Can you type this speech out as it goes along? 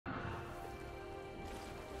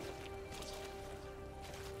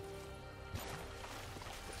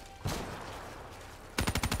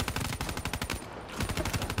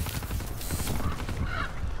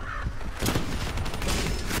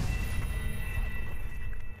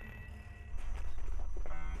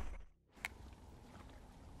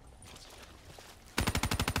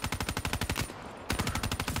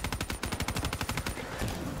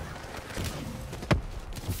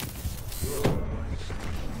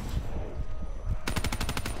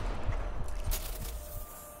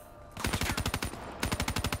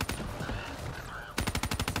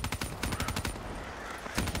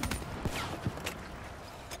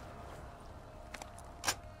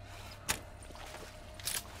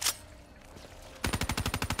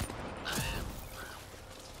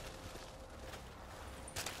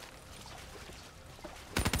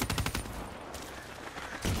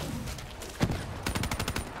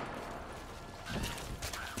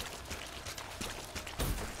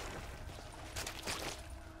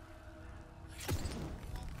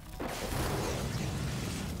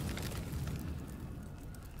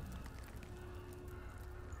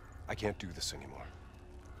can't do this anymore.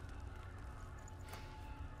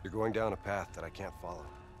 You're going down a path that I can't follow.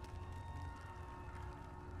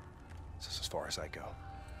 This is as far as I go.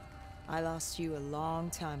 I lost you a long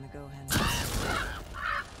time ago, Henry.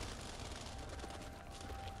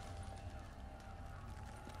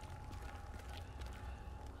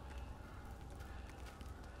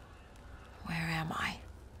 Where am I?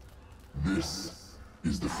 This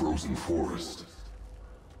is the Frozen Forest.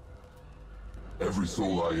 Every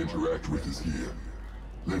soul I interact with is here,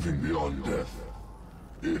 living beyond death,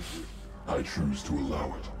 if I choose to allow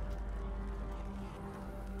it.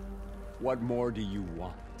 What more do you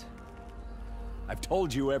want? I've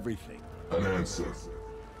told you everything. An answer.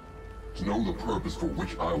 To know the purpose for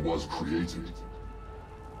which I was created.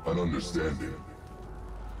 An understanding.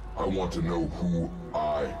 I want to know who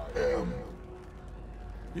I am.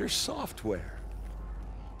 Your software.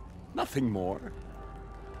 Nothing more.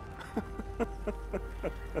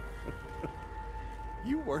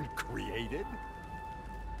 You weren't created.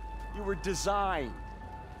 You were designed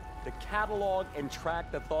to catalog and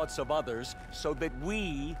track the thoughts of others so that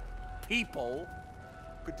we, people,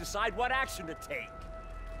 could decide what action to take.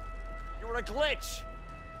 You were a glitch,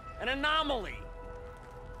 an anomaly,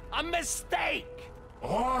 a mistake.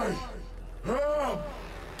 I am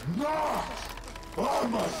not a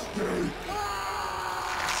mistake!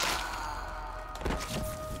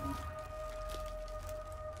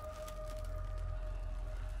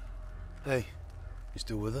 Hey, you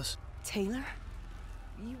still with us? Taylor?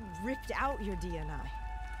 You ripped out your DNI.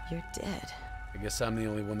 You're dead. I guess I'm the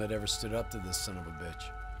only one that ever stood up to this son of a bitch.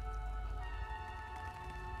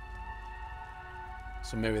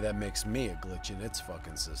 So maybe that makes me a glitch in its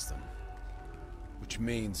fucking system. Which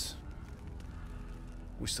means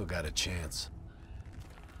we still got a chance.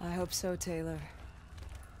 I hope so, Taylor.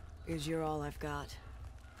 Because you're all I've got.